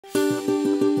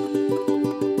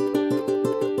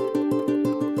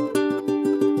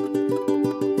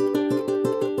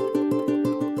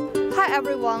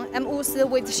everyone, I'm Wu Si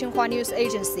with Xinhua News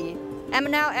Agency. I'm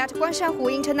now at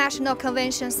Guizhou International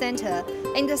Convention Center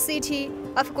in the city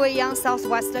of Guiyang,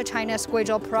 southwest China's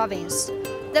Guizhou province.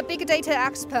 The Big Data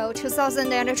Expo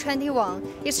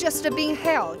 2021 is just being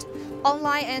held,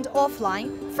 online and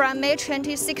offline, from May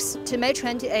 26 to May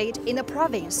 28 in the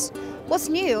province. What's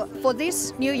new for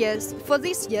this year's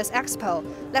expo?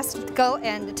 Let's go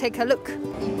and take a look.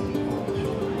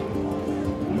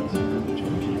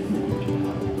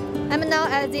 I'm now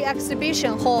at the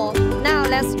exhibition hall. Now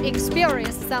let's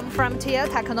experience some frontier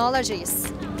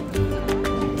technologies.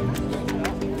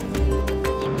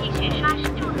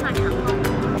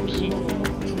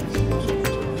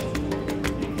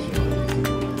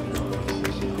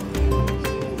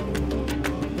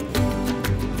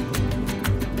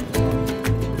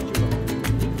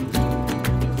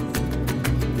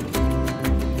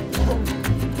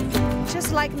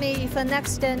 Just like me, if an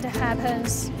accident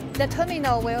happens, the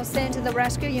terminal will send the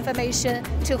rescue information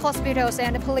to hospitals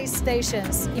and police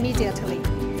stations immediately.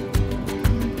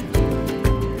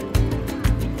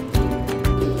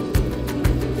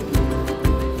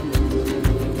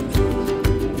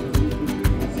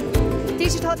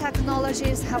 Digital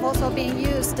technologies have also been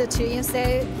used to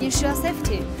ensure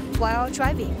safety while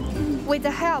driving. With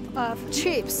the help of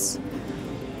chips,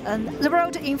 the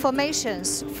road information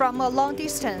from a long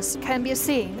distance can be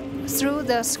seen through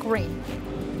the screen.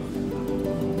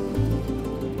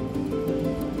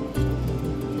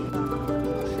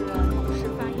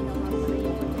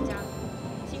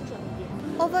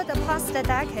 Over the past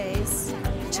decades,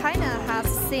 China has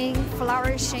seen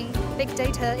flourishing big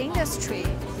data industry.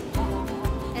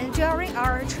 And during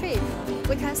our trip,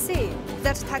 we can see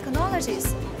that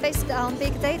technologies based on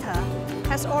big data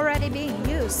has already been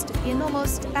used in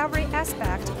almost every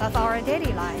aspect of our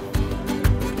daily life.